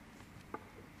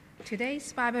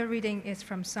Today's Bible reading is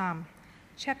from Psalm,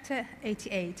 chapter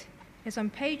 88. It's on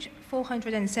page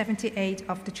 478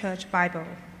 of the Church Bible.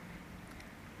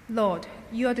 Lord,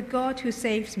 you are the God who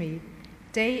saves me.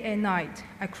 Day and night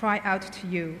I cry out to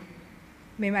you.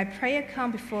 May my prayer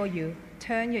come before you.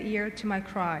 Turn your ear to my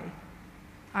cry.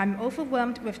 I'm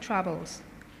overwhelmed with troubles,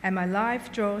 and my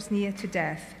life draws near to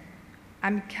death.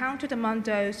 I'm counted among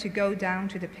those who go down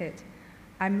to the pit.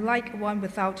 I'm like one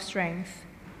without strength.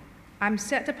 I'm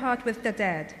set apart with the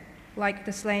dead, like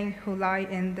the slain who lie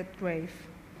in the grave,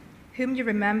 whom you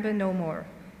remember no more,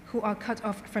 who are cut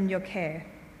off from your care.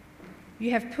 You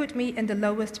have put me in the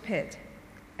lowest pit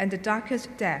and the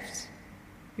darkest depths.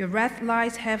 Your wrath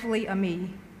lies heavily on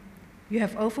me. You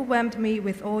have overwhelmed me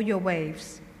with all your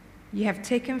waves. You have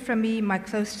taken from me my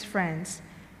closest friends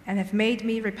and have made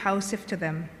me repulsive to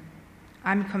them.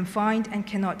 I'm confined and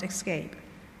cannot escape.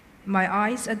 My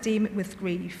eyes are dim with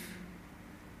grief.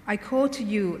 I call to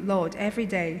you, Lord, every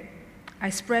day.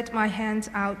 I spread my hands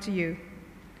out to you.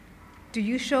 Do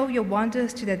you show your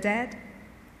wonders to the dead?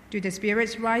 Do the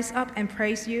spirits rise up and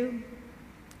praise you?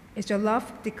 Is your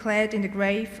love declared in the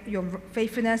grave, your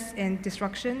faithfulness in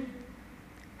destruction?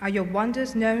 Are your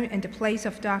wonders known in the place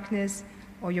of darkness,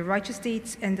 or your righteous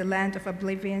deeds in the land of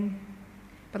oblivion?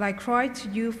 But I cry to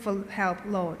you for help,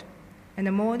 Lord. In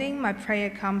the morning my prayer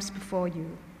comes before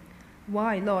you.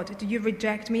 Why, Lord, do you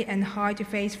reject me and hide your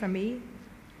face from me?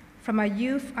 From my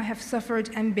youth I have suffered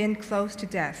and been close to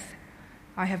death.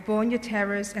 I have borne your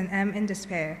terrors and am in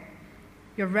despair.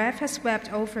 Your wrath has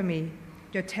swept over me.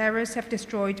 Your terrors have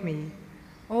destroyed me.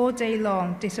 All day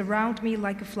long they surround me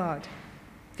like a flood.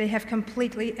 They have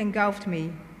completely engulfed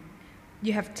me.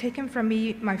 You have taken from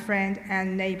me my friend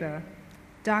and neighbor.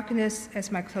 Darkness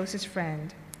is my closest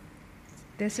friend.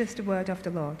 This is the word of the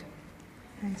Lord.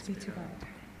 Thanks be to God.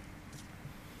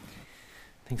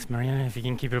 Thanks, Maria. If you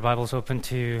can keep your Bibles open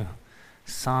to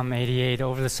Psalm 88.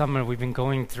 Over the summer, we've been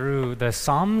going through the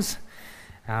Psalms.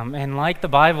 And like the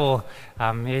Bible,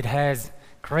 it has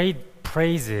great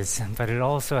praises, but it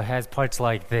also has parts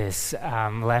like this,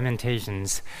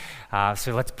 lamentations.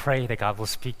 So let's pray that God will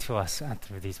speak to us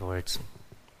through these words.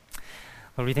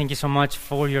 Lord, we thank you so much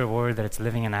for your word, that it's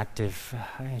living and active,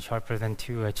 and sharper than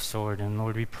two-edged sword. And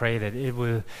Lord, we pray that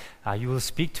you will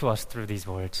speak to us through these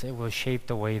words. It will shape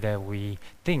the way that we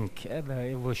think.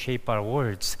 It will shape our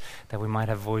words, that we might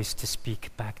have voice to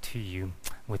speak back to you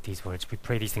with these words. We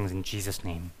pray these things in Jesus'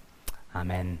 name.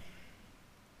 Amen.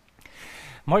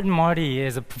 Martin Marty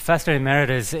is a professor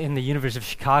emeritus in the University of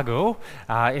Chicago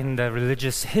in the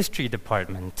religious history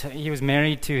department. He was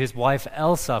married to his wife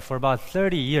Elsa for about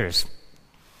 30 years.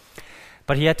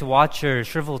 But he had to watch her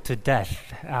shrivel to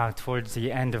death towards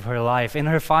the end of her life. In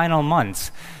her final months,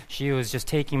 she was just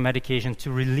taking medication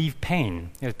to relieve pain.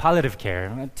 It was palliative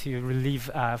care to relieve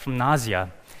from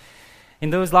nausea. In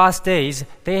those last days,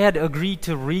 they had agreed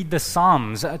to read the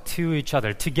Psalms to each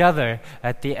other together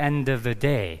at the end of the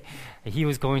day. He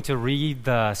was going to read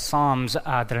the Psalms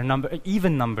that are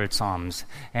even-numbered Psalms,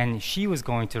 and she was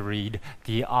going to read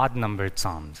the odd-numbered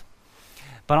Psalms.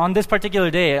 But on this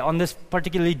particular day, on this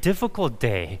particularly difficult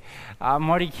day,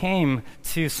 Marty came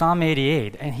to Psalm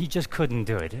 88, and he just couldn't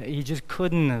do it. He just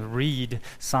couldn't read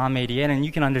Psalm 88, and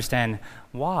you can understand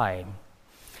why.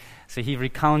 So he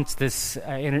recounts this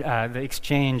the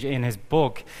exchange in his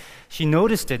book. She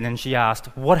noticed it, and she asked,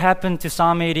 "What happened to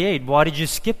Psalm 88? Why did you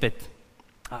skip it?"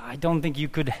 "I don't think you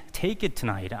could take it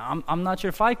tonight. I'm not sure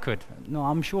if I could." "No,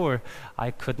 I'm sure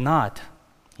I could not,"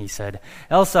 he said.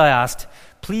 Elsa asked,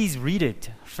 "Please read it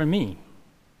for me."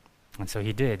 And so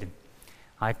he did.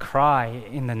 "I cry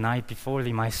in the night before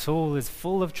thee. My soul is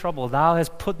full of trouble. Thou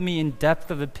hast put me in depth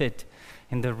of the pit,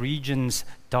 in the regions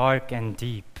dark and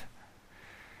deep."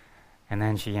 And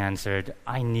then she answered,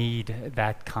 "I need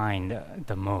that kind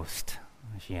the most,"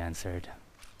 she answered.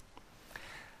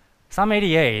 Psalm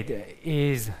 88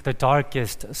 is the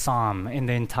darkest psalm in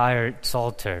the entire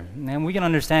Psalter. And we can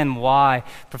understand why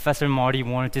Professor Marty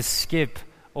wanted to skip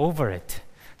over it.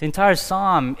 The entire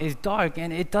psalm is dark,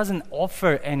 and it doesn't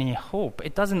offer any hope.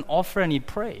 It doesn't offer any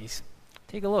praise.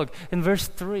 Take a look. In verse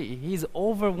 3, he's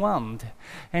overwhelmed,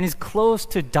 and he's close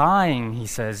to dying, he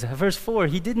says. Verse 4,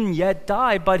 he didn't yet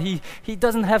die, but he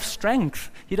doesn't have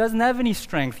strength. He doesn't have any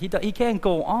strength. He can't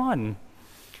go on.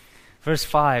 Verse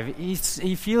 5,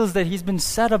 he feels that he's been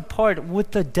set apart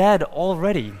with the dead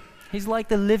already. He's like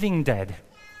the living dead,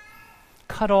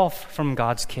 cut off from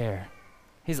God's care.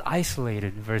 He's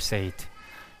isolated, verse 8.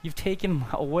 "You've taken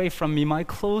away from me my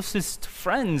closest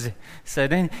friends," he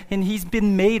said, and he's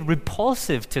been made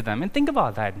repulsive to them. And think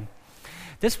about that.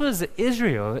 This was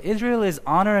Israel. Israel is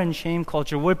honor and shame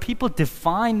culture where people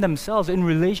define themselves in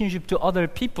relationship to other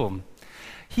people.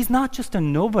 He's not just a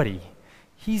nobody.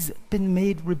 He's been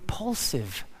made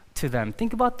repulsive to them.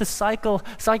 Think about the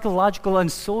psychological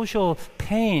and social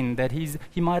pain that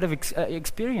he might have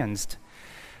experienced.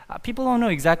 People don't know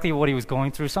exactly what he was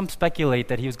going through. Some speculate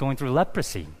that he was going through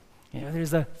leprosy.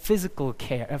 There's a physical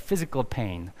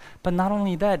pain. But not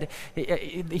only that,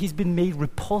 he's been made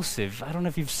repulsive. I don't know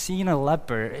if you've seen a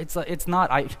leper. It's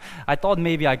not. I thought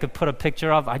maybe I could put a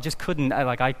picture of. I just couldn't.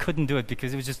 I couldn't do it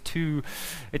because it was just too.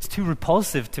 It's too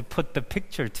repulsive to put the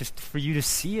picture for you to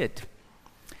see it.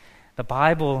 The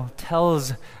Bible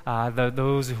tells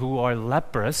those who are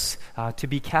leprous to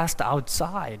be cast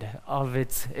outside of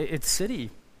its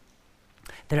city.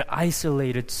 They're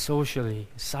isolated socially,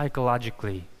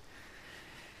 psychologically.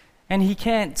 And he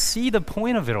can't see the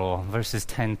point of it all, verses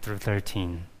 10 through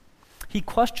 13. He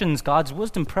questions God's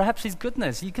wisdom, perhaps his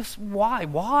goodness. He goes, why?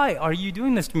 Why are you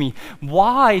doing this to me?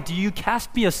 Why do you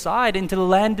cast me aside into the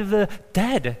land of the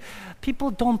dead?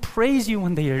 People don't praise you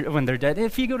when they're dead.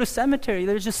 If you go to cemetery,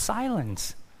 there's just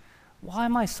silence. Why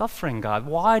am I suffering, God?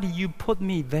 Why do you put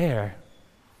me there?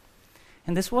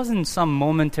 And this wasn't some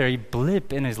momentary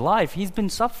blip in his life. He's been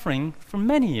suffering for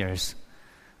many years.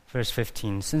 Verse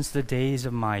 15, since the days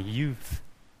of my youth.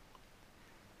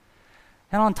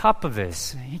 And on top of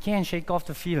this, he can't shake off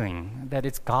the feeling that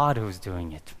it's God who's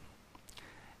doing it.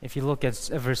 If you look at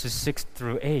verses 6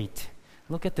 through 8,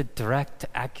 look at the direct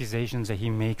accusations that he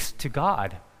makes to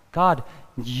God. God,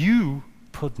 you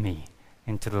put me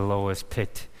into the lowest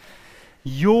pit.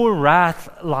 Your wrath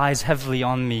lies heavily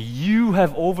on me. You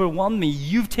have overwhelmed me.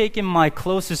 You've taken my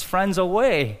closest friends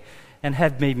away and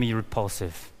have made me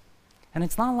repulsive. And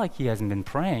it's not like he hasn't been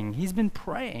praying. He's been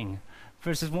praying.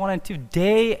 Verses 1 and 2,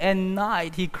 day and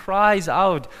night he cries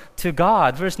out to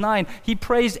God. Verse 9, he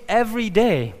prays every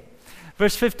day.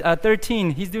 Verse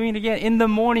 13, he's doing it again. In the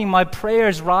morning my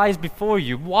prayers rise before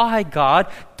you. Why, God,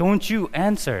 don't you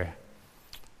answer?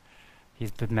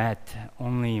 He's been met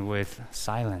only with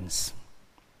silence.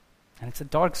 And it's a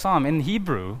dark psalm. In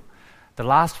Hebrew, the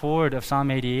last word of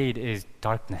Psalm 88 is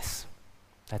darkness.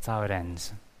 That's how it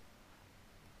ends.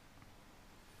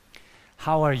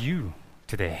 How are you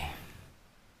today?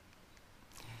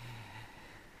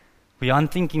 We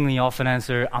unthinkingly often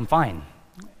answer, I'm fine.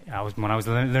 When I was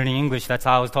learning English, that's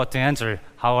how I was taught to answer.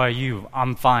 How are you?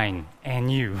 I'm fine.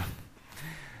 And you?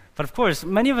 But of course,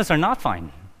 many of us are not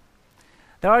fine.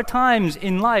 There are times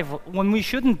in life when we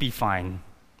shouldn't be fine.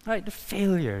 Right?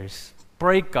 Failures,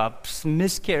 breakups,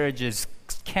 miscarriages,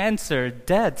 cancer,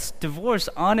 deaths, divorce,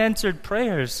 unanswered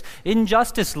prayers,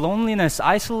 injustice, loneliness,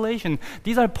 isolation.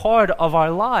 These are part of our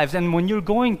lives. And when you're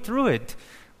going through it,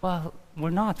 well, we're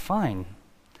not fine.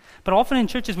 But often in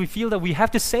churches, we feel that we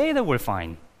have to say that we're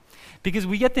fine because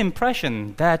we get the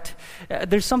impression that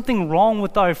there's something wrong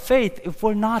with our faith if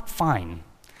we're not fine,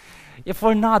 if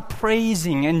we're not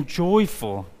praising and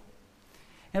joyful.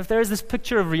 And if there's this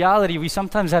picture of reality, we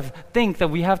sometimes think that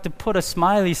we have to put a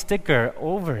smiley sticker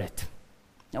over it.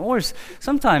 Or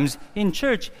sometimes in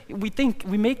church, we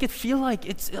make it feel like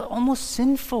it's almost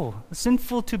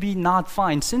sinful to be not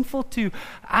fine, sinful to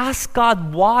ask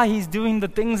God why he's doing the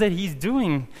things that he's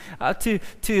doing, to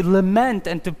lament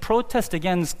and to protest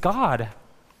against God.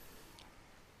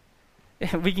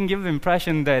 We can give the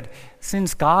impression that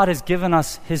since God has given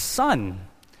us his son,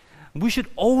 we should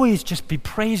always just be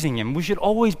praising him. We should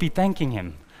always be thanking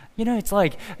him. You know, it's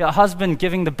like a husband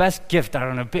giving the best gift, I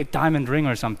don't know, a big diamond ring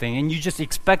or something, and you just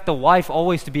expect the wife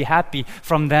always to be happy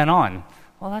from then on.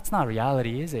 Well, that's not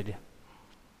reality, is it?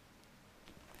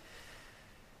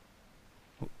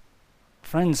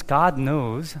 Friends, God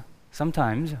knows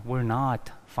sometimes we're not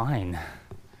fine.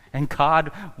 And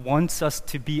God wants us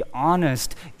to be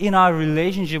honest in our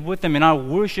relationship with him, in our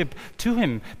worship to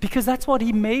him, because that's what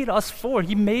he made us for.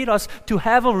 He made us to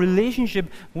have a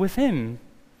relationship with him.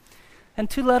 And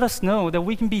to let us know that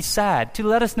we can be sad, to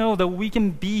let us know that we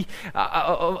can be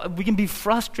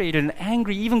frustrated and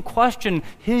angry, even question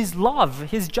his love,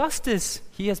 his justice.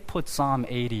 He has put Psalm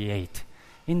 88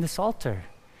 in the Psalter,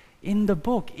 in the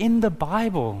book, in the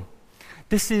Bible.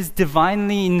 This is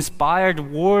divinely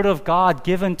inspired Word of God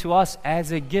given to us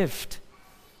as a gift.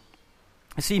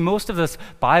 You see, most of this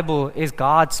Bible is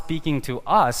God speaking to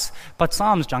us, but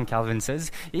Psalms, John Calvin says,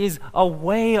 is a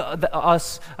way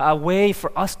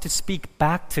for us to speak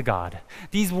back to God.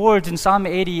 These words in Psalm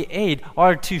 88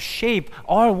 are to shape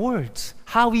our words,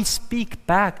 how we speak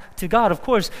back to God. Of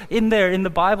course, in the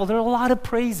Bible, there are a lot of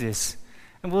praises,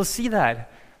 and we'll see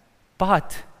that.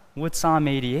 But with Psalm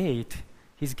 88,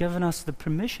 he's given us the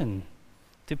permission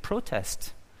to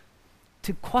protest,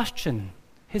 to question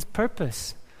his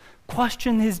purpose,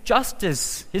 question his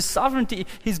justice, his sovereignty,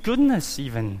 his goodness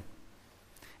even.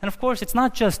 And of course, it's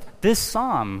not just this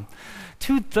psalm.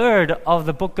 2/3 of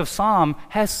the book of Psalm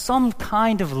has some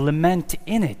kind of lament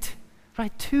in it,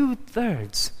 right?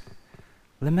 2/3.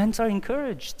 Laments are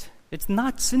encouraged. It's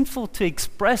not sinful to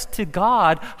express to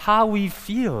God how we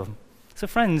feel. So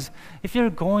friends, if you're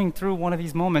going through one of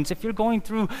these moments, if you're going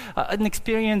through an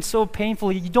experience so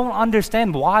painful, you don't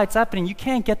understand why it's happening, you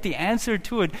can't get the answer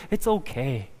to it, it's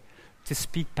okay to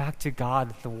speak back to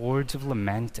God the words of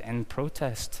lament and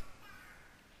protest.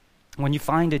 When you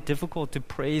find it difficult to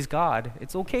praise God,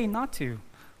 it's okay not to.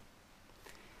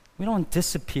 We don't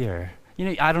disappear. You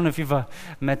know, I don't know if you've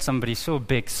met somebody so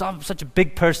big, such a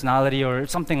big personality or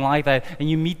something like that, and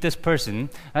you meet this person.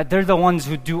 They're the ones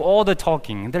who do all the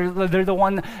talking. They're the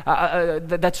one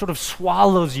that sort of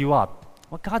swallows you up.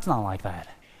 Well, God's not like that.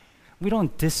 We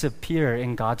don't disappear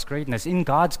in God's greatness. In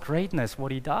God's greatness,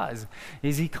 what He does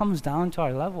is He comes down to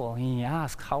our level and He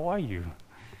asks, "How are you?"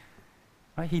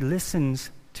 Right? He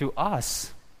listens to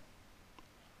us.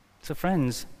 So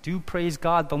friends, do praise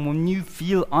God, but when you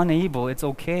feel unable, it's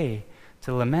okay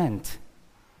to lament.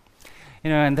 You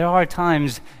know, and there are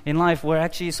times in life where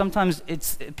actually sometimes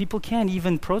people can't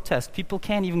even protest. People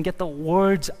can't even get the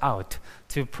words out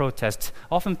to protest.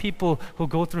 Often people who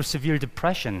go through severe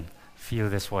depression feel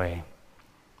this way.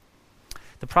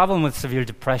 The problem with severe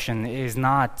depression is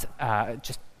not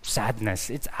just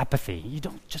sadness, it's apathy. You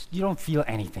don't feel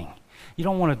anything. You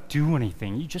don't want to do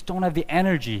anything. You just don't have the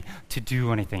energy to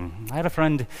do anything. I had a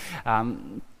friend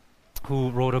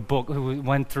who wrote a book, who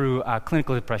went through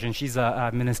clinical depression. She's a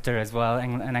minister as well,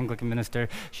 an Anglican minister.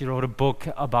 She wrote a book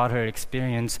about her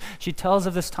experience. She tells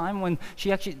of this time when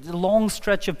she actually, a long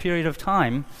stretch of period of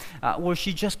time, where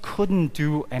she just couldn't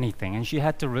do anything, and she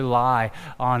had to rely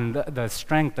on the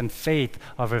strength and faith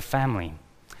of her family.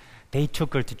 They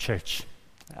took her to church.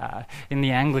 In the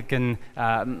Anglican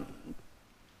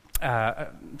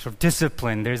sort of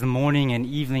discipline, there's the morning and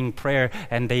evening prayer,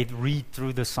 and they'd read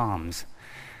through the Psalms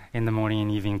in the morning and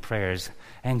evening prayers.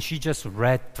 And she just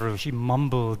read through, she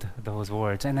mumbled those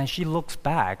words. And then she looks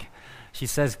back, she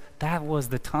says, that was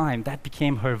the time, that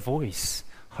became her voice,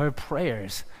 her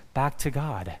prayers back to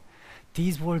God.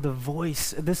 These were the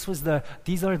voice,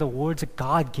 these are the words that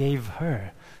God gave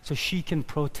her. So she can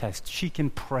protest, she can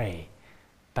pray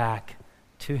back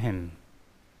to Him.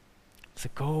 So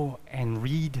go and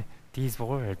read these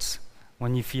words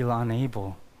when you feel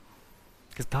unable.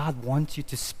 Because God wants you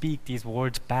to speak these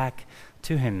words back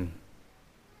to Him.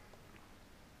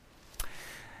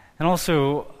 And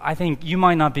also, I think you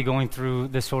might not be going through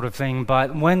this sort of thing,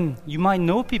 but when you might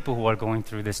know people who are going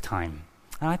through this time.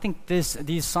 And I think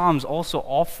these Psalms also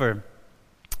offer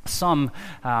some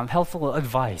helpful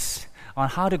advice on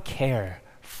how to care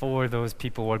for those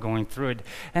people who are going through it.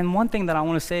 And one thing that I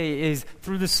want to say is,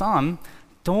 through the Psalm,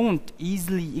 don't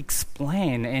easily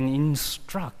explain and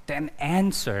instruct and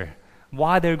answer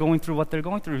why they're going through what they're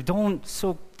going through. Don't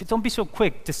be so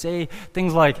quick to say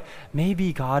things like,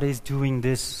 maybe God is doing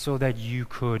this so that you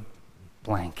could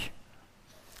blank.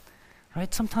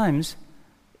 Right? Sometimes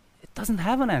it doesn't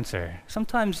have an answer.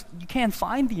 Sometimes you can't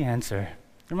find the answer.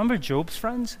 Remember Job's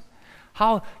friends?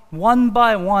 How one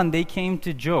by one they came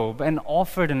to Job and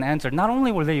offered an answer. Not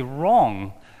only were they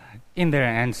wrong in their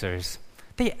answers,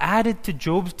 they added to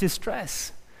Job's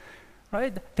distress.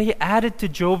 Right? They added to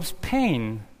Job's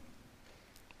pain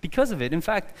because of it. In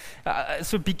fact,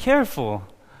 so be careful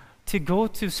to go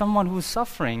to someone who's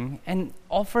suffering and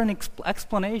offer an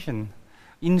explanation.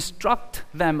 Instruct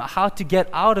them how to get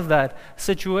out of that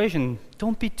situation.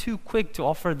 Don't be too quick to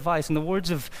offer advice. In the words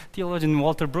of theologian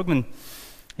Walter Brueggemann,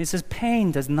 he says,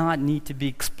 pain does not need to be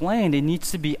explained. It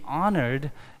needs to be honored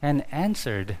and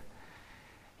answered. It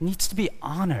needs to be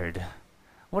honored.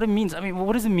 What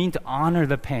does it mean to honor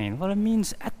the pain? Well, it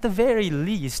means, at the very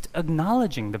least,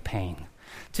 acknowledging the pain.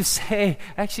 To say,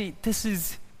 actually,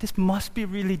 this must be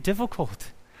really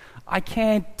difficult. I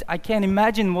can't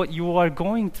imagine what you are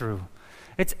going through.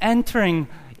 It's entering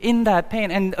in that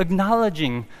pain and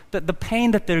acknowledging the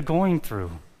pain that they're going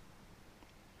through.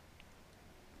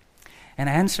 And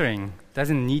answering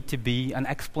doesn't need to be an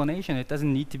explanation. It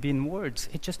doesn't need to be in words.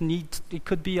 It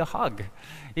could be a hug.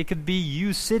 It could be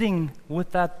you sitting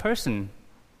with that person.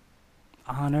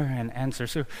 Honor and answer.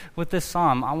 So with this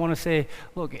psalm, I want to say,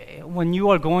 look, when you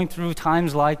are going through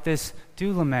times like this,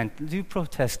 do lament, do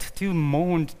protest, do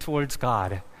moan towards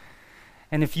God.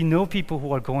 And if you know people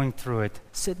who are going through it,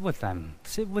 sit with them.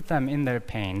 Sit with them in their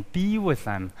pain. Be with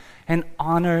them and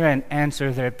honor and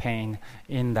answer their pain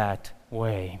in that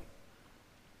way.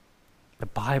 The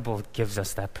Bible gives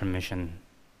us that permission.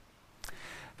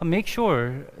 But make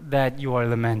sure that you are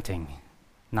lamenting,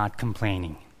 not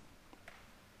complaining.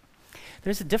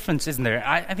 There's a difference, isn't there?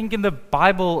 I think in the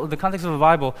Bible, the context of the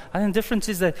Bible, I think the difference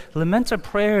is that laments are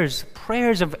prayers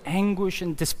of anguish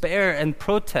and despair and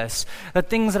protests, the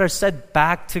things that are said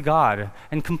back to God.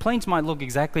 And complaints might look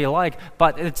exactly alike,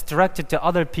 but it's directed to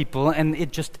other people, and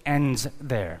it just ends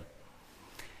there.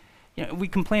 We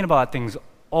complain about things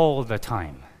all the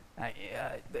time.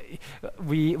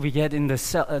 We get in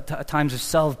the times of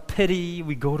self-pity.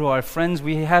 We go to our friends.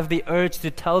 We have the urge to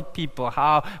tell people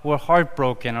how we're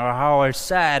heartbroken or how we're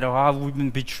sad or how we've been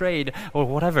betrayed or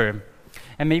whatever.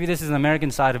 And maybe this is an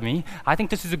American side of me. I think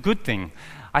this is a good thing.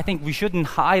 I think we shouldn't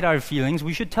hide our feelings.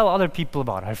 We should tell other people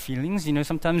about our feelings.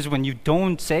 Sometimes when you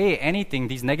don't say anything,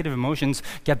 these negative emotions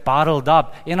get bottled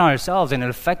up in ourselves and it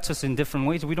affects us in different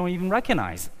ways we don't even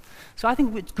recognize. So I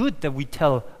think it's good that we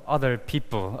tell other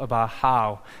people about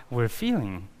how we're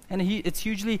feeling. And it's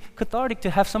hugely cathartic to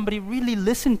have somebody really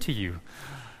listen to you,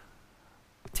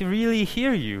 to really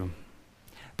hear you.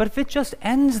 But if it just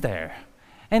ends there,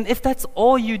 and if that's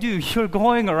all you do, you're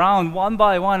going around one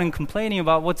by one and complaining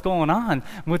about what's going on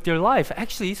with your life,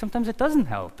 actually, sometimes it doesn't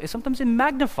help. Sometimes it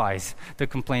magnifies the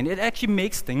complaint. It actually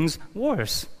makes things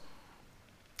worse.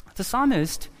 The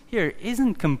psalmist here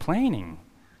isn't complaining.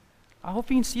 I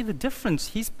hope you can see the difference.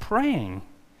 He's praying.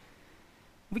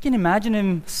 We can imagine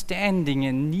him standing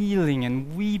and kneeling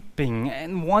and weeping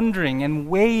and wondering and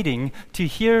waiting to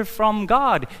hear from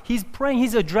God. He's praying.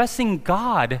 He's addressing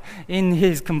God in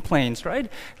his complaints,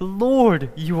 right? Lord,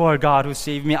 you are God who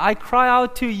saved me. I cry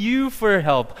out to you for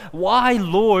help. Why,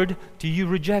 Lord, do you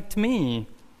reject me?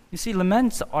 You see,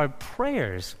 laments are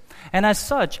prayers. And as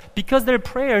such, because they're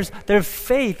prayers, they're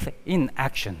faith in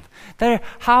action. They're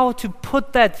how to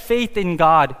put that faith in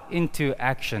God into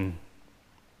action.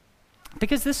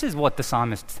 Because this is what the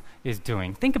psalmist is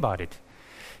doing. Think about it.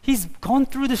 He's gone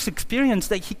through this experience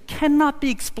that he cannot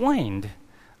be explained,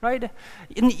 right?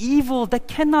 An evil that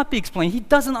cannot be explained. He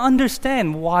doesn't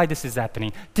understand why this is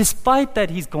happening, despite that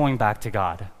he's going back to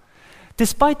God.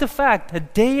 Despite the fact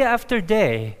that day after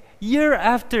day, year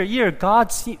after year,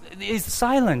 God is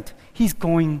silent. He's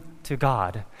going to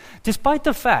God. Despite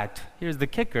the fact, here's the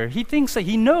kicker, he thinks that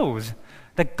he knows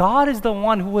that God is the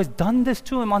one who has done this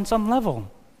to him on some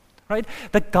level, right?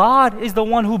 That God is the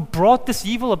one who brought this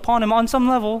evil upon him on some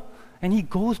level, and he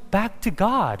goes back to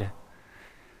God.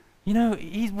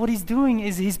 What he's doing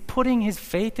is he's putting his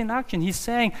faith in action. He's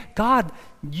saying, God,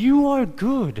 you are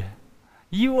good.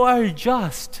 You are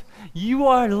just. You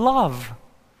are love.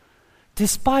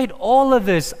 Despite all of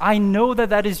this, I know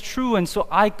that is true, and so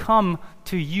I come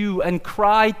to you and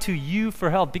cry to you for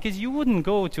help, because you wouldn't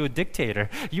go to a dictator.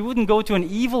 You wouldn't go to an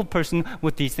evil person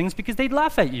with these things because they'd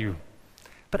laugh at you.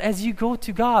 But as you go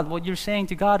to God, what you're saying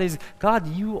to God is,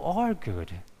 God, you are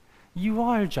good. You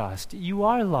are just. You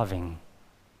are loving.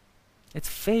 It's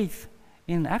faith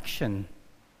in action.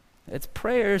 Its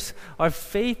prayers are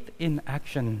faith in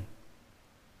action.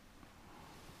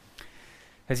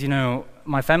 As you know,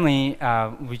 my family,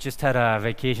 we just had a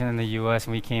vacation in the U.S.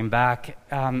 and we came back.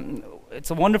 It's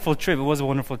a wonderful trip. It was a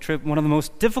wonderful trip. One of the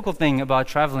most difficult things about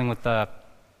traveling with a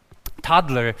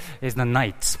toddler is the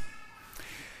nights.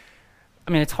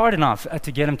 I mean, it's hard enough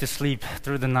to get him to sleep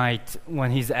through the night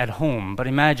when he's at home. But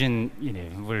imagine,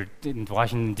 we're in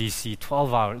Washington, D.C.,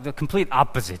 12 hours, the complete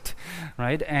opposite,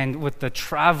 right? And with the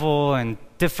travel and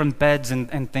different beds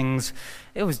and things,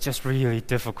 it was just really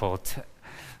difficult.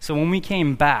 So when we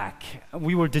came back,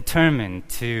 we were determined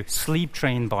to sleep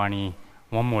train Barney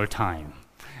one more time.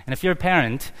 And if you're a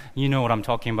parent, you know what I'm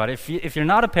talking about. If you're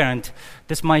not a parent,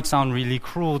 this might sound really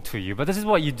cruel to you, but this is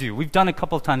what you do. We've done it a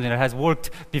couple of times and it has worked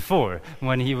before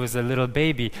when he was a little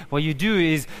baby. What you do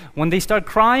is when he starts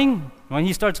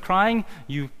crying,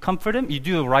 you comfort him. You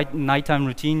do a right nighttime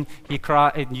routine.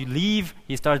 You leave,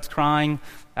 he starts crying.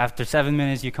 After 7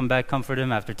 minutes, you come back, comfort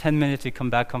him. After 10 minutes, you come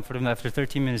back, comfort him. After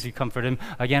 13 minutes, you comfort him.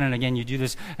 Again and again, you do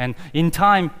this. And in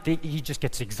time, he just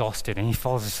gets exhausted and he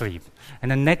falls asleep. And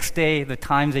the next day, the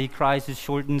times that he cries, it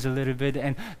shortens a little bit.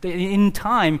 And in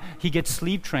time, he gets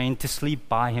sleep trained to sleep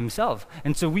by himself.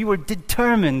 And so we were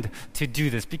determined to do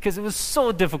this because it was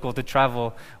so difficult to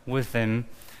travel with him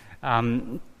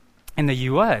in the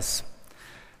U.S.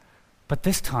 But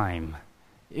this time,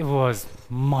 it was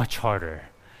much harder.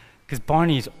 Because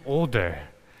Barney's older,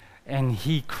 and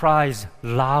he cries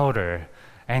louder,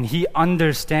 and he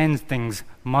understands things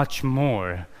much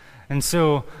more. And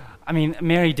so,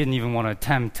 Mary didn't even want to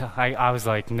attempt. I was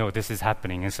like, no, this is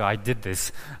happening. And so I did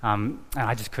this, and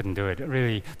I just couldn't do it,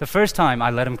 really. The first time, I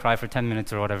let him cry for 10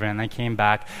 minutes or whatever, and I came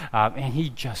back, and he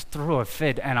just threw a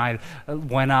fit, and I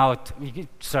went out, he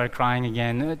started crying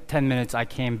again. 10 minutes, I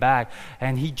came back,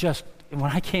 and he just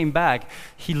when I came back,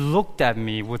 he looked at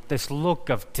me with this look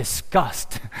of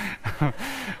disgust.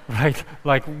 Right?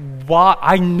 Like, why?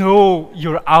 I know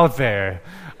you're out there.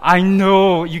 I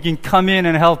know you can come in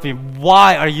and help me.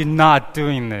 Why are you not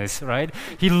doing this, right?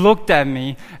 He looked at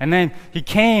me, and then he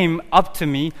came up to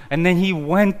me, and then he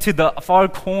went to the far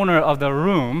corner of the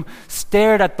room,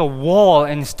 stared at the wall,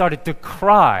 and started to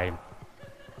cry.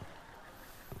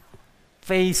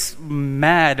 Face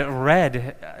mad,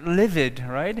 red, livid,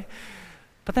 right?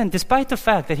 But then, despite the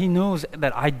fact that he knows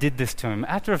that I did this to him,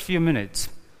 after a few minutes,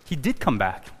 he did come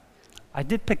back. I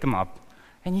did pick him up,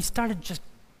 and he started just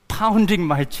pounding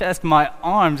my chest, my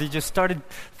arms. He just started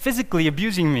physically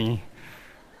abusing me.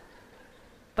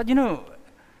 But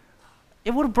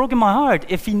it would have broken my heart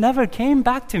if he never came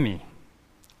back to me.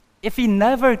 If he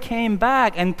never came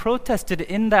back and protested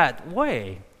in that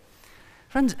way.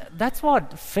 Friends, that's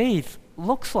what faith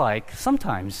looks like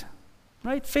sometimes.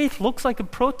 Right? Faith looks like a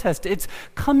protest. It's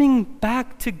coming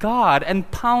back to God and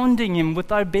pounding Him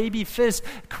with our baby fist,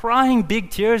 crying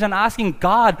big tears and asking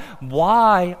God,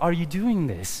 why are you doing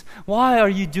this? Why are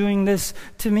you doing this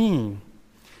to me?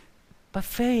 But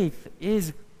faith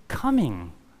is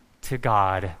coming to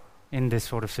God in this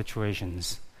sort of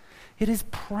situations. It is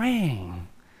praying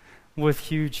with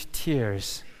huge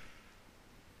tears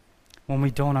when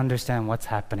we don't understand what's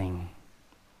happening.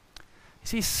 You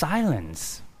see,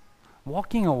 silence,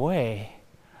 walking away,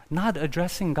 not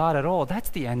addressing God at all, that's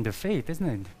the end of faith, isn't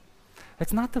it?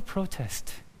 It's not the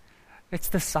protest. It's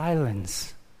the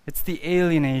silence. It's the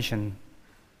alienation.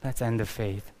 That's end of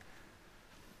faith.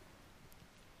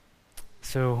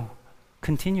 So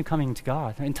continue coming to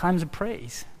God in times of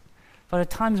praise. But at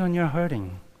times when you're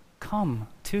hurting, come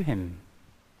to Him.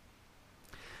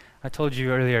 I told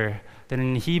you earlier that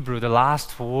in Hebrew, the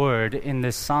last word in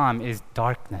this psalm is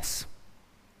darkness.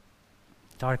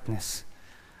 Darkness.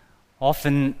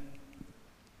 Often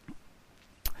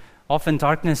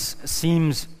darkness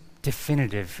seems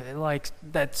definitive, like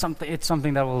it's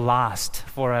something that will last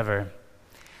forever.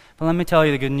 But let me tell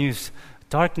you the good news.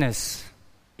 Darkness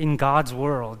in God's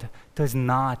world does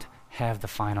not have the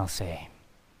final say.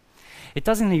 It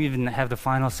doesn't even have the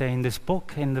final say in this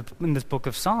book, in this book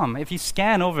of Psalm. If you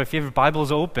have your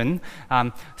Bibles open,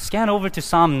 scan over to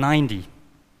Psalm 90.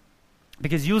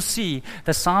 Because you'll see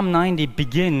that Psalm 90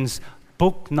 begins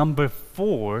book number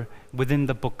 4 within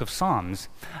the book of Psalms.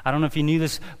 I don't know if you knew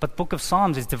this, but book of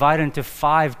Psalms is divided into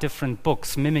 5 different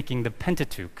books mimicking the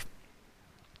Pentateuch.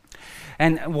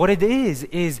 And what it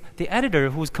is the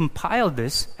editor who's compiled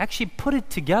this actually put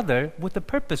it together with a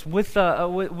purpose, with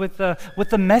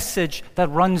the message that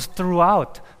runs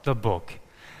throughout the book.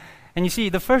 And you see,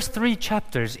 the first 3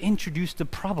 chapters introduce the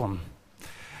problem.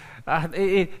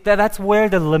 That's where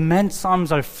the lament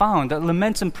psalms are found. The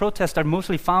laments and protests are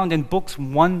mostly found in books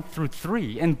 1 through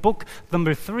 3. And book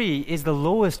number 3 is the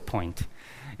lowest point.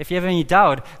 If you have any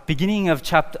doubt, beginning of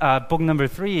book number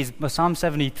 3 is Psalm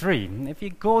 73. If you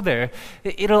go there,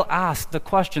 it'll ask the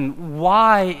question,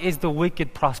 why is the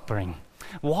wicked prospering?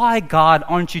 Why, God,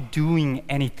 aren't you doing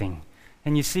anything?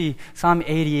 And you see, Psalm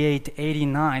 88,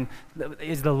 89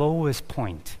 is the lowest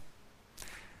point.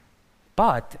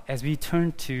 But as we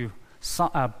turn to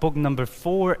book number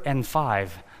 4 and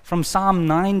 5, from Psalm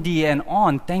 90 and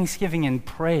on, thanksgiving and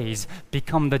praise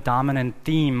become the dominant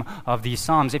theme of these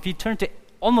psalms. If you turn to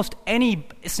almost any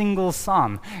single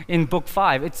psalm in book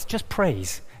 5, it's just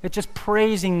praise. It's just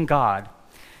praising God.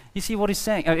 You see what he's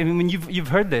saying? I mean, you've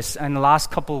heard this in the last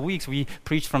couple of weeks. We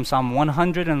preached from Psalm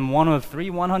 100 and 103.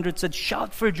 100 said,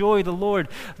 "Shout for joy, the Lord,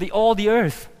 all the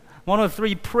earth."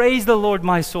 103, "Praise the Lord,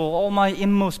 my soul, all my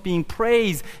inmost being,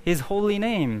 praise His holy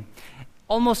name."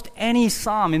 Almost any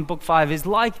psalm in book 5 is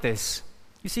like this.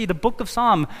 You see, the book of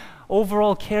Psalm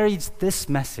overall carries this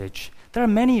message. There are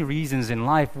many reasons in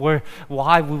life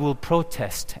why we will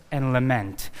protest and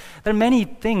lament. There are many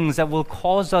things that will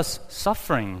cause us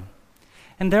suffering.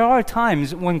 And there are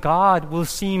times when God will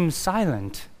seem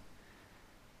silent.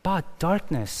 But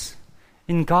darkness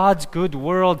in God's good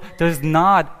world does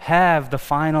not have the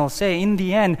final say. In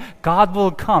the end, God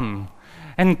will come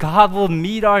and God will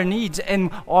meet our needs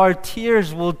and our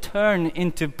tears will turn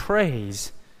into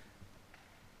praise.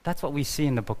 That's what we see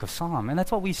in the book of Psalm, and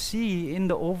that's what we see in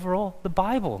the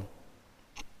Bible.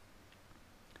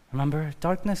 Remember,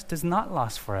 darkness does not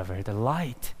last forever. The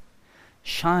light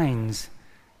shines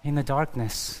in the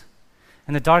darkness,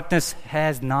 and the darkness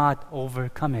has not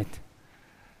overcome it.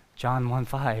 John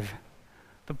 1:5.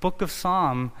 The book of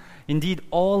Psalm, indeed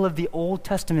all of the Old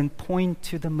Testament point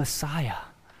to the Messiah,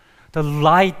 the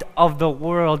light of the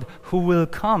world who will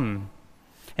come.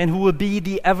 and who will be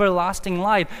the everlasting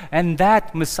light. And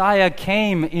that Messiah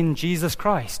came in Jesus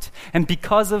Christ. And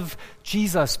because of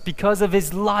Jesus, because of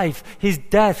his life, his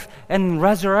death, and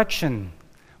resurrection,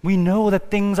 we know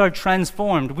that things are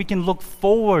transformed. We can look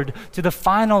forward to the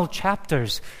final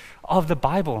chapters of the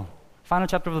Bible. Final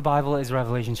chapter of the Bible is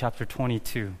Revelation chapter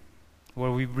 22,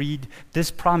 where we read this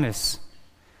promise: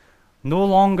 no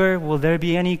longer will there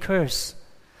be any curse.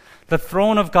 The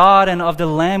throne of God and of the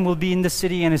Lamb will be in the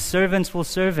city, and his servants will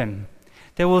serve him.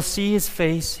 They will see his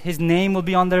face. His name will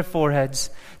be on their foreheads.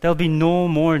 There will be no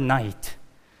more night.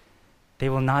 They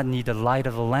will not need the light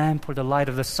of the lamp or the light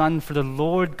of the sun, for the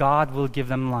Lord God will give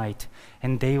them light,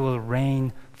 and they will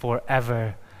reign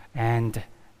forever and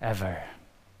ever.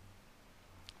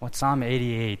 What Psalm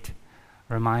 88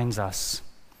 reminds us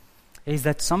is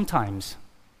that sometimes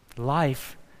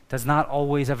life does not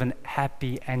always have a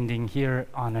happy ending here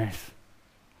on earth.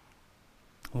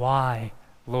 Why,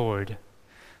 Lord,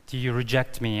 do you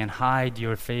reject me and hide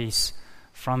your face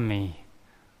from me?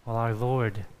 Well, our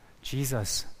Lord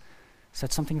Jesus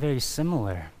said something very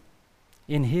similar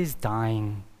in his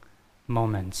dying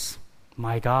moments.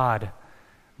 My God,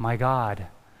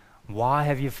 why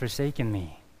have you forsaken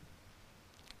me?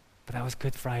 But that was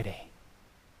Good Friday.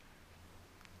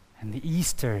 And the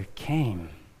Easter came.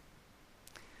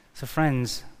 So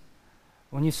friends,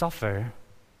 when you suffer,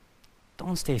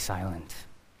 don't stay silent.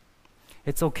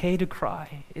 It's okay to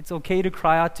cry. It's okay to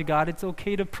cry out to God. It's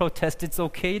okay to protest. It's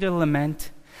okay to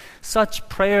lament. Such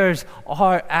prayers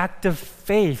are acts of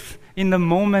faith in the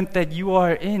moment that you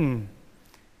are in.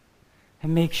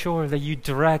 And make sure that you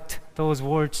direct those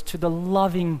words to the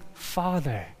loving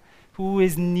Father who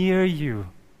is near you.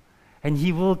 And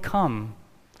he will come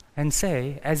and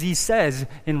say, as he says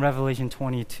in Revelation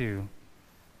 22,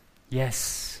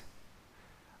 yes,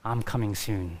 I'm coming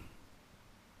soon.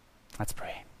 Let's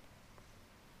pray.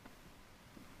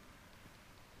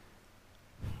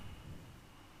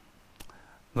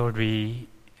 Lord, we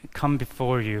come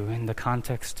before you in the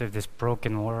context of this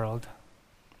broken world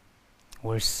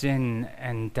where sin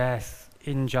and death,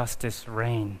 injustice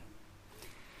reign.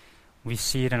 We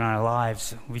see it in our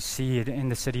lives. We see it in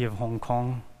the city of Hong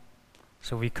Kong.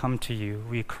 So we come to you.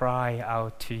 We cry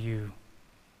out to you.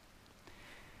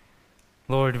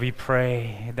 Lord, we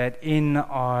pray that in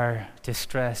our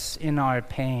distress, in our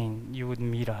pain, you would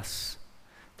meet us,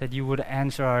 that you would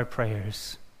answer our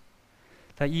prayers,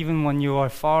 that even when you are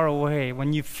far away,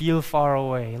 when you feel far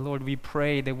away, Lord, we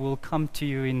pray that we'll come to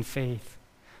you in faith.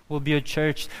 We'll be a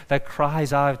church that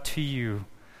cries out to you,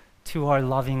 to our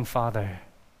loving Father.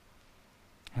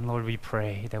 And Lord, we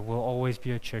pray that we'll always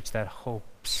be a church that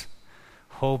hopes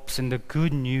in the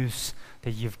good news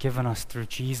that you've given us through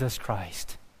Jesus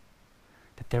Christ.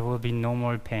 That there will be no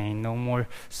more pain, no more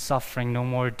suffering, no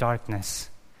more darkness,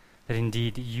 that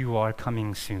indeed you are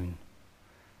coming soon.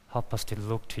 Help us to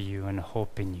look to you and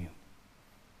hope in you.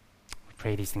 We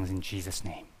pray these things in Jesus'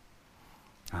 name.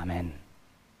 Amen.